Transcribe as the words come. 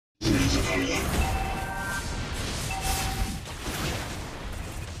Initiate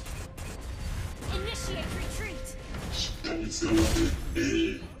retreat.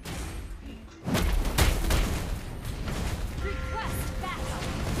 Request backup.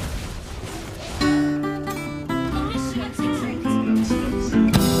 Initiate retreat.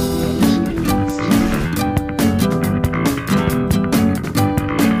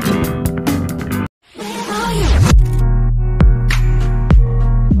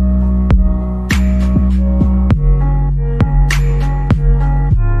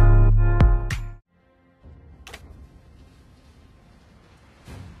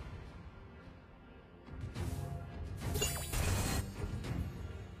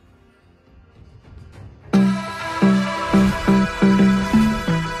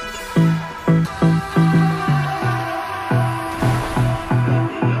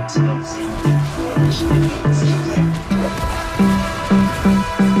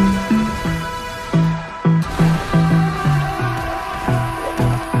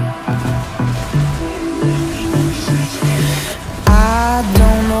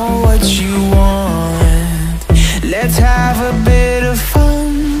 Let's have a bit of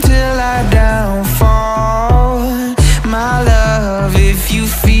fun till I downfall. My love, if you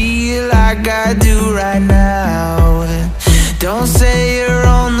feel like I do right now, don't say you're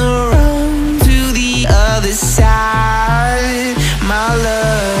on the run to the other side, my love.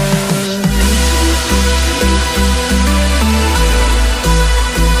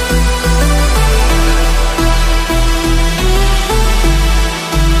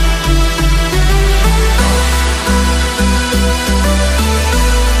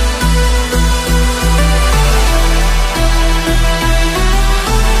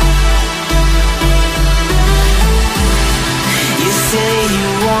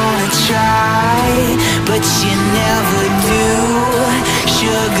 But you never do.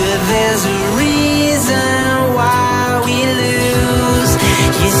 Sugar, there's a reason why we lose.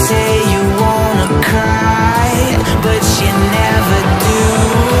 You say you wanna cry, but you never do.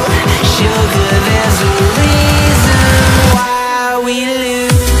 Sugar, there's a reason why we lose.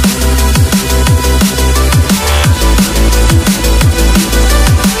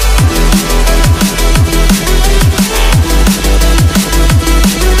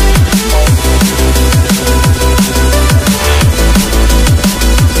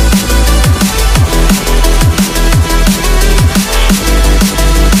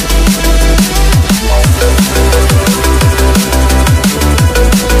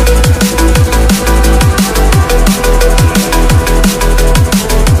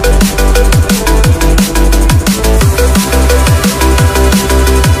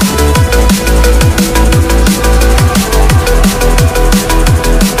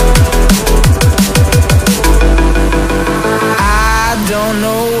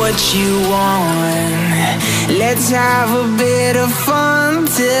 You want. Let's have a bit of fun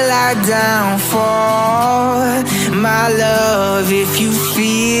till I downfall. My love, if you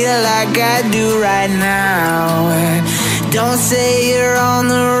feel like I do right now, don't say you're on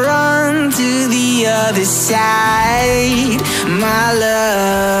the run to the other side, my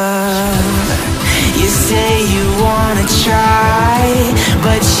love. You say you wanna try,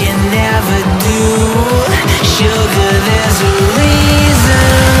 but you never do. Sugar, there's a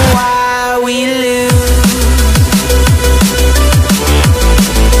reason why we lose.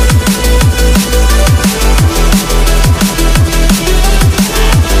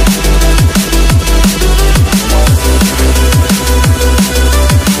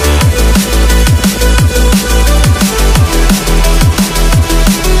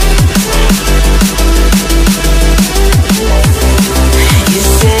 You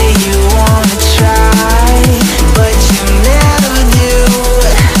say you wanna try, but you never do.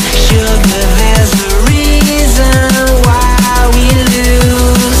 Sugar, there's a reason why we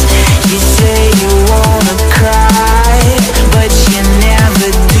lose. You say you wanna cry, but you never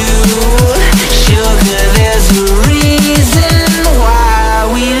do. Sugar, there's a reason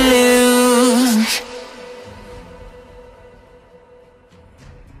why we lose.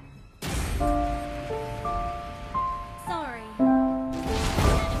 Sorry.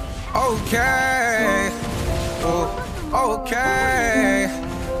 Okay. Oh, okay.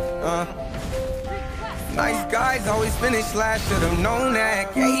 Nice guys always finish last, should've known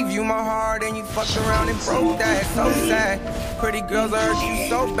that. Gave you my heart and you fucked around and broke that. So sad. Pretty girls, I hurt you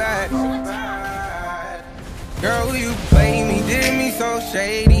so bad. Girl, you played me, did me so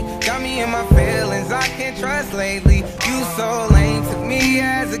shady. Got me in my feelings, I can't trust lately. You so lame, took me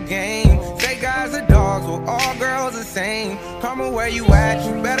as a game. Say guys are dogs, well all girls the same. Karma, where you at?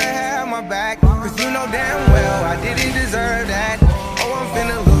 You better have my back, cause you know damn well I didn't deserve that. Oh, I'm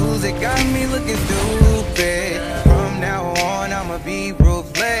finna lose it, got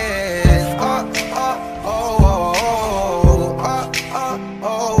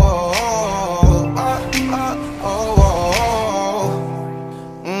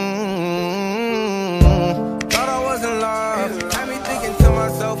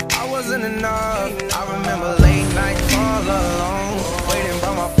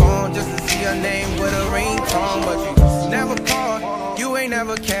ain't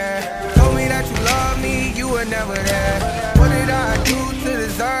never cared. Told me that you love me, you were never there. What did I do to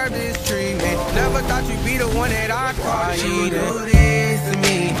deserve this treatment? Never thought you'd be the one that I call. You do this to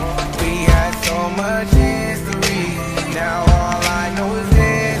me. We had so much history. Now all I know is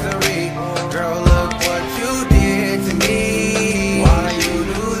misery. Girl, look what you did to me. Why you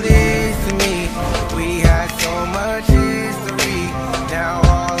do this to me? We had so much history. Now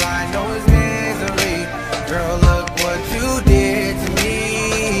all I know is misery. Girl, look what you did to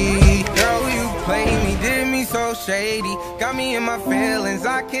me. Girl, you played me, did me so shady. Got me in my feelings,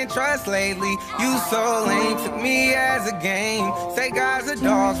 I can't trust lately. You so lame, took me as a game. Say guys are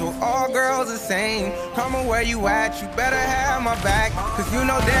dogs, well all girls the same. Karma, where you at, you better have my back. Cause you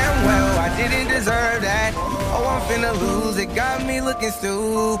know damn well I didn't deserve that. Oh, I'm finna lose it, got me looking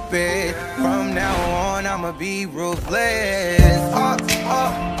stupid. From now on, I'ma be ruthless. Oh,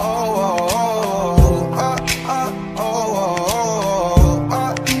 oh, oh, oh, oh, oh, oh, oh, oh.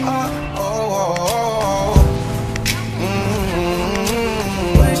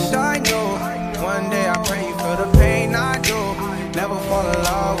 Never fall in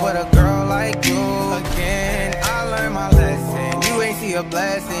love with a girl like you again. I learned my lesson, you ain't see a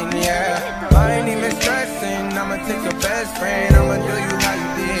blessing, yeah. I ain't even stressing, I'ma take your best friend, I'ma do you how you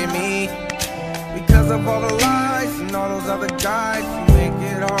did me. Because of all the lies and all those other guys, you make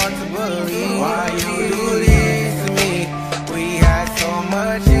it hard to believe. Why you do this to me? We had so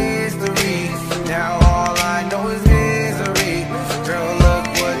much history. Now all I know is misery. Girl, look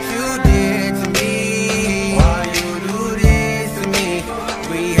what you did to me. Why you do this to me?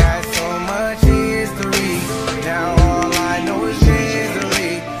 We had so much history. Now all I know is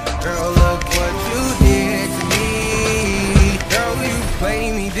misery. Girl, look what you did to me. Girl, you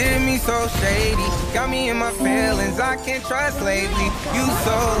played me, did me so shady. Got me in my feelings, I can't trust lately. You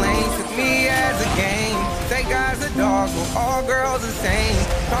so lame, took me as a game. Say guys are dogs, well all girls the same.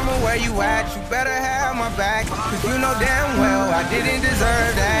 Karma, where you at, you better have my back. Cause you know damn well I didn't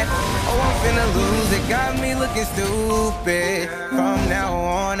deserve that. Oh, I'm finna lose it, got me looking stupid. From now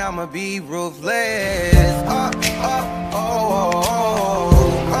on, I'ma be ruthless. Oh, oh, oh, oh,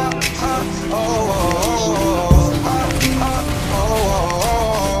 oh, oh, oh, oh, oh, oh.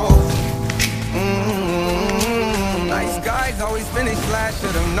 Always finish last,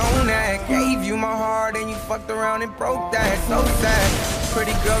 should've known that. Gave you my heart and you fucked around and broke that. So sad,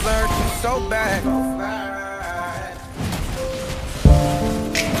 pretty girls hurt you so bad.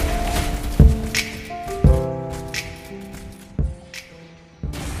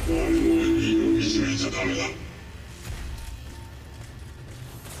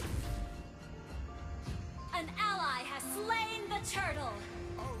 An ally has slain the turtle.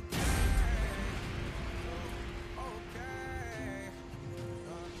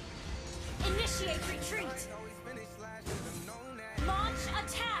 Initiate retreat. Launch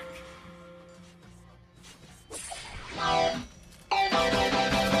attack.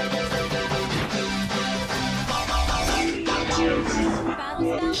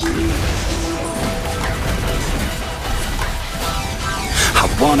 I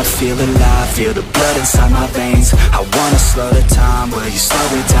wanna feel alive, feel the blood inside my veins. I wanna slow the time, will you slow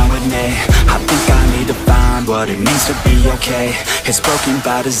it down with me? I think I need to find what it means to be okay. It's broken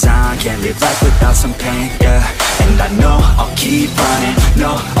by design, can't live life without some pain, yeah. And I know I'll keep running,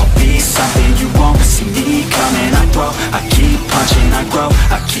 no, I'll be something you won't see me coming. I grow, I keep punching, I grow,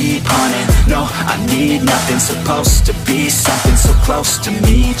 I keep hunting. No, I need nothing, supposed to be something so close to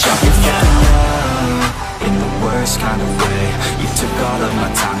me. Jumping down in the worst kind of way. You took all of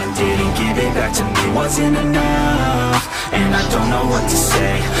my time and didn't give it back to me. Wasn't enough, and I don't know what to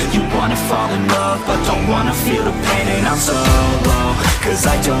say. You wanna fall in love, but don't wanna feel the pain. And I'm so low, cause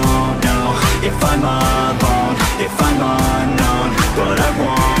I don't know if I'm alone, if I'm unknown. But I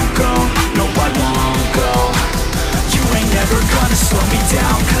won't go, no I won't go. You ain't never gonna slow me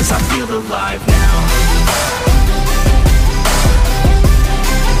down, cause I feel alive now.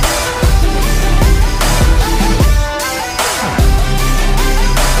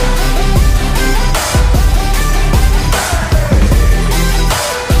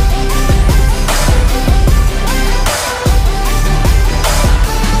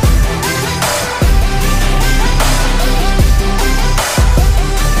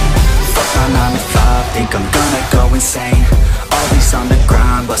 Think I'm gonna go insane. Always on the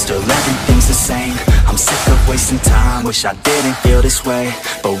grind, but still everything's the same. I'm sick of wasting time, wish I didn't feel this way.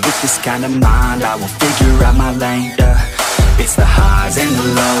 But with this kind of mind, I will figure out my lane, yeah. It's the highs and the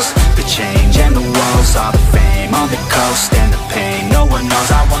lows, the change and the woes. All the fame on the coast and the pain no one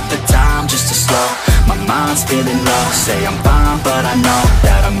knows. I want the time just to slow, my mind's feeling low. Say I'm fine, but I know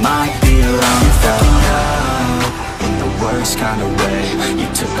that I might be alone. Fell in the world worst kind of way. You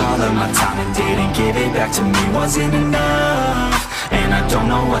took all of my time and didn't give it back to me. Wasn't enough, and I don't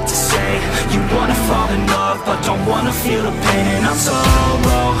know what to say. You wanna fall in love, but don't wanna feel the pain. And I'm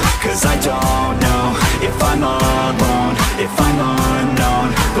solo, cause I don't know if I'm alone, if I'm unknown.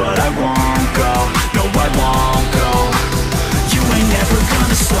 But I won't go, no I won't go. You ain't never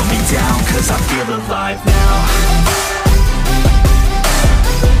gonna slow me down, cause I feel alive now.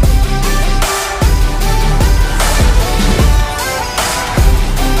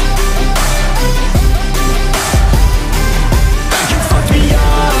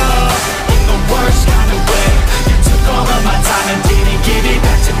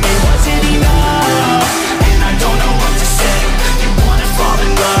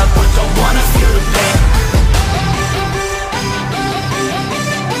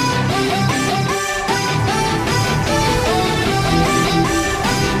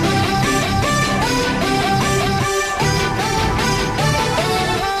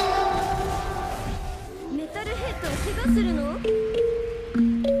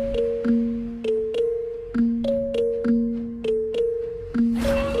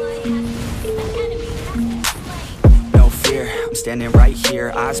 Standing right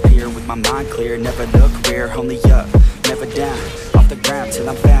here, eyes peer with my mind clear. Never look rear, only up, never down. Off the ground till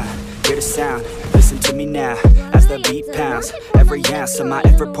I'm found. Hear the sound, listen to me now. As the beat pounds, every ounce of my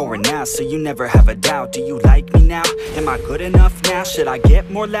effort pouring out. So you never have a doubt, do you like me now? Am I good enough now? Should I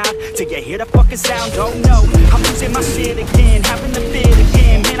get more loud till you hear the fucking sound? Oh no, I'm losing my shit again, having the fit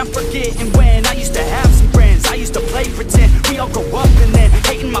again. Man, I'm forgetting when I used to have some friends. I used to play pretend, we all grow up and then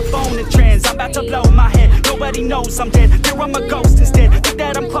hating my phone and trends. I'm about to blow my head, nobody knows I'm dead. Here I'm a ghost instead, think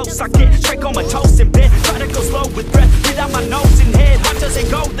that I'm close, I get straight comatose in bed. Try to go slow with breath, without my nose and head. How does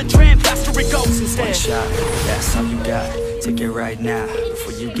it go? The trend, faster it goes instead. One shot, that's all you got, take it right now,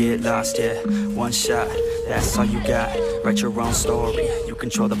 before you get lost, yeah. One shot, that's all you got, write your own story, you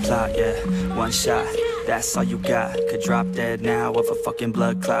control the plot, yeah. One shot, that's all you got, could drop dead now of a fucking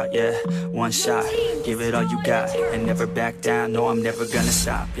blood clot, yeah. One shot, give it all you got, and never back down, no I'm never gonna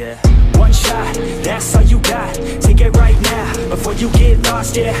stop, yeah. One shot, that's all you got, take it right now, before you get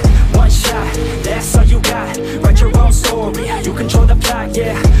lost, yeah. One shot, that's all you got, write your own story, you control the plot,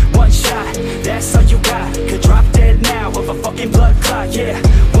 yeah. One shot, that's all you got, could drop dead now of a fucking blood clot, yeah.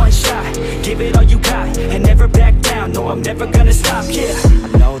 One shot, give it all you got, and never back down, no I'm never gonna stop, yeah.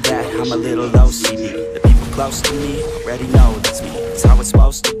 I know that I'm a little OCD, the people close to me already know that's me. It's how it's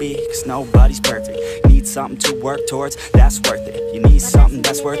supposed to be, cause nobody's perfect. Need something to work towards, that's worth it. You need something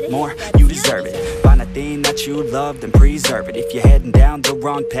that's worth more, you deserve it. Find a thing that you love, then preserve it. If you're heading down the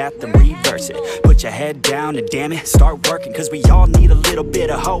wrong path, then reverse it. Put your head down and damn it, start working. Cause we all need a little bit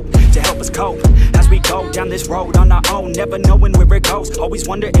of hope to help us cope as we go down this road on our own, never knowing where it goes. Always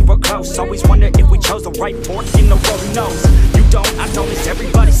wonder if we're close, always wonder if we chose the right fork in the road. Who knows? You don't, I don't, it's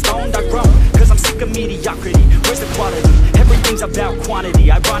everybody stoned. I grow, cause I'm sick of mediocrity. Where's the quality? Everything's about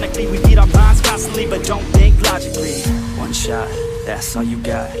quantity. Ironically, we feed our minds constantly, but don't think logically. One shot, that's all you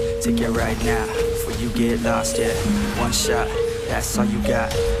got, take it right now, before you get lost, yeah. One shot, that's all you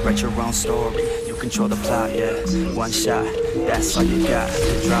got, write your own story, you control the plot, yeah. One shot, that's all you got,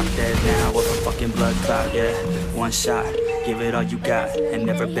 drop dead now with a fucking blood clot, yeah. One shot, give it all you got, and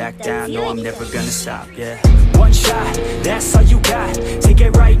never back down, no I'm never gonna stop, yeah. One shot, that's all you got, take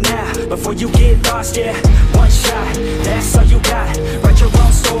it right now, before you get lost, yeah. One shot, that's all you got, write your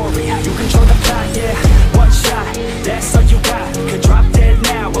own story, you control the plot, yeah. One shot, that's all you got, could drop dead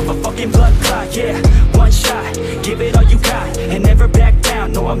now of a fucking blood clot, yeah. One shot, give it all you got, and never back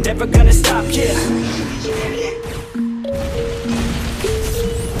down, no I'm never gonna stop, yeah.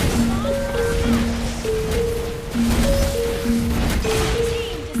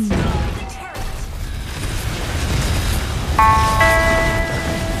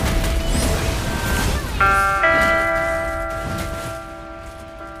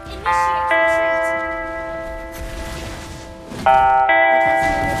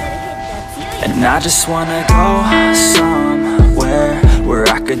 And I just wanna go somewhere where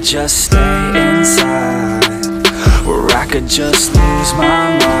I could just stay inside, where I could just lose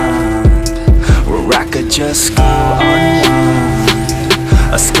my mind, where I could just go unwind.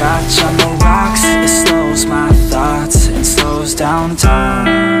 A scotch on the rocks, it slows my thoughts and slows down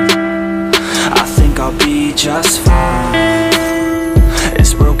time. I think I'll be just fine,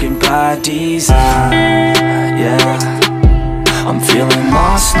 it's broken by design.